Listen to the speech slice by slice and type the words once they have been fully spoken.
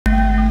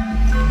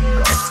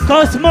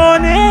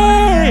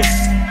Kosmoney.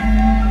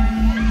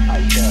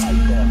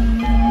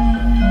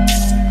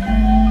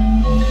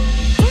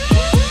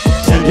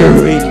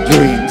 Tangerine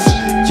dreams,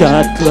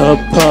 yacht club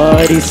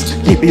parties,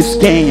 keep it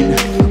skein,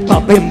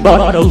 popping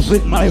bottles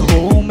with my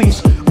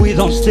homies. We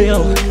don't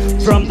steal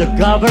from the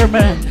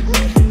government.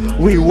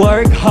 We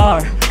work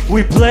hard,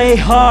 we play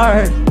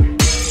hard.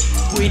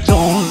 We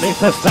don't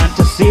live a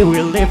fantasy,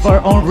 we live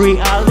our own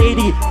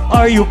reality.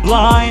 Are you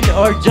blind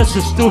or just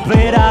a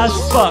stupid ass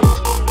fuck?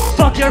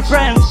 Fuck your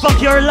friends,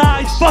 fuck your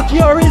life, fuck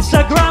your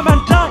Instagram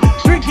and time.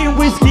 Drinking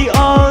whiskey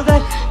all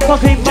day,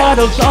 popping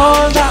bottles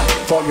all night.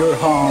 Fuck your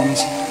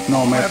homes.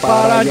 No me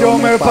Para, yo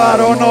me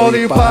paro, no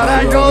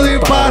disparan, yo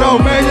disparo.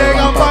 Me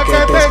llegan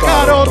paquetes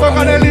caros,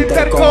 tocan el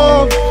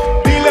intercom.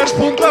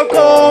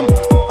 Dealers.com,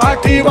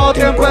 activo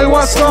tiempo el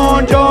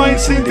guasón.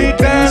 Joints in the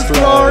dance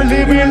floor,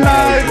 living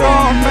life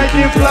on,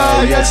 making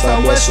fly. Esta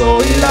hueso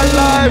y la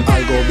live.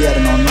 Al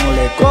gobierno no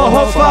le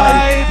Cojo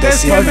fight, de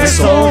 100 me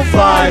son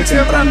fight.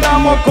 Siempre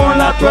andamos con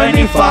la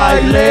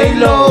 25. Lay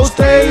low,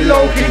 stay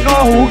low, que no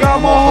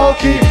jugamos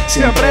hockey.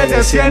 Siempre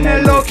de 100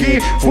 el Loki,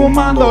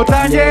 fumando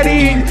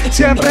tangerine.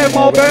 Siempre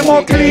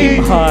movemos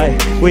clean. High,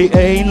 we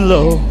ain't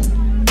low.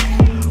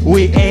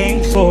 We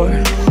aim for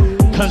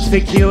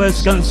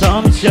conspicuous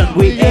consumption.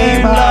 We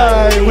aim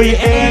high, we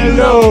aim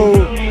low.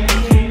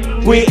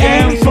 We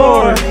aim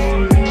for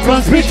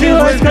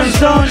conspicuous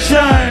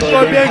consumption.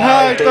 Estoy bien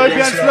high, estoy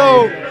bien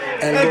slow.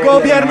 El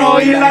gobierno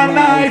y la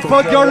night,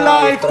 fuck your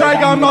life,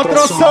 traigan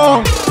otro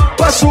son.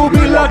 Pa'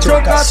 subir la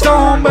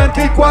chocazón,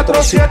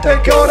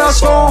 24/7, ¿qué horas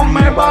son?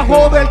 Me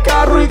bajo del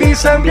carro y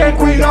dicen bien,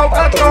 cuidado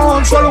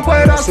patrón. Solo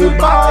fuera su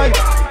bike,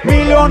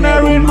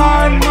 millionaire in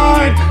my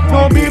mind.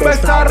 No vive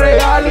esta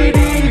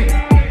reality.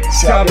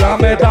 Si habla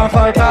metan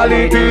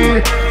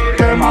fatality,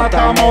 te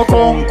matamos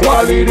con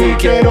quality.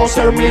 Quiero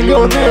ser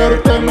millionaire,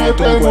 te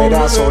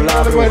metemos en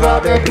la rueda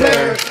de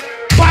play.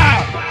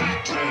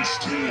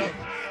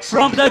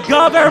 From the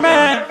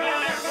government,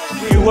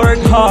 we work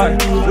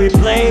hard, we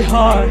play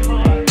hard.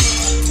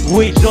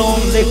 We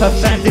don't live a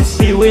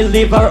fantasy, we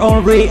live our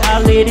own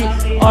reality.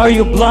 Are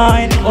you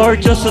blind or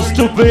just a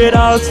stupid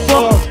ass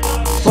fuck?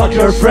 Fuck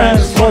your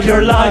friends, fuck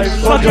your life,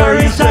 fuck your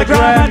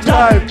Instagram and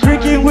type.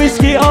 Drinking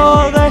whiskey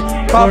all day,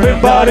 popping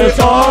bottles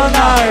all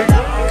night.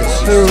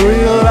 The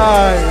real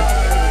life.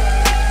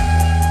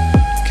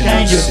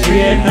 Can you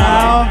see it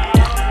now?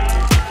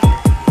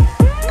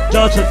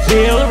 Does it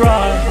feel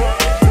right?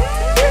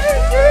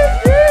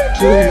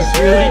 Do you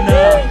really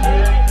know?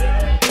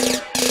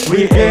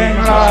 We aim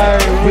high,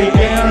 we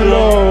aim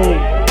low.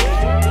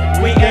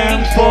 We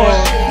aim for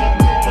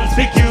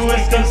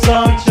conspicuous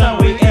consumption.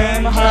 We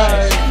aim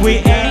high,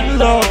 we aim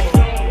low.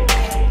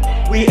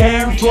 We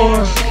aim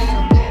for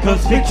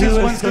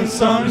conspicuous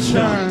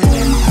consumption.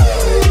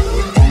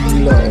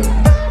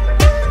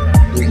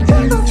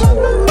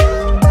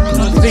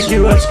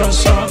 Conspicuous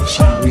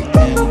consumption. We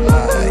aim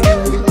high,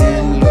 we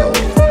aim low.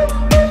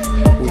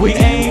 We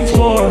aim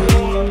for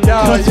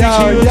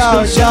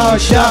conspicuous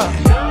consumption.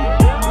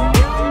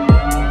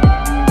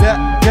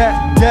 Yeah.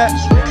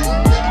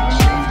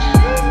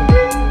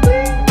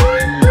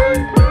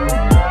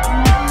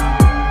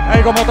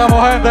 Hey, ¿cómo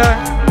estamos, gente?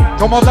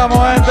 ¿Cómo estamos,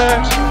 gente?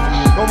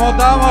 ¿Cómo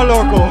estamos,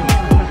 loco?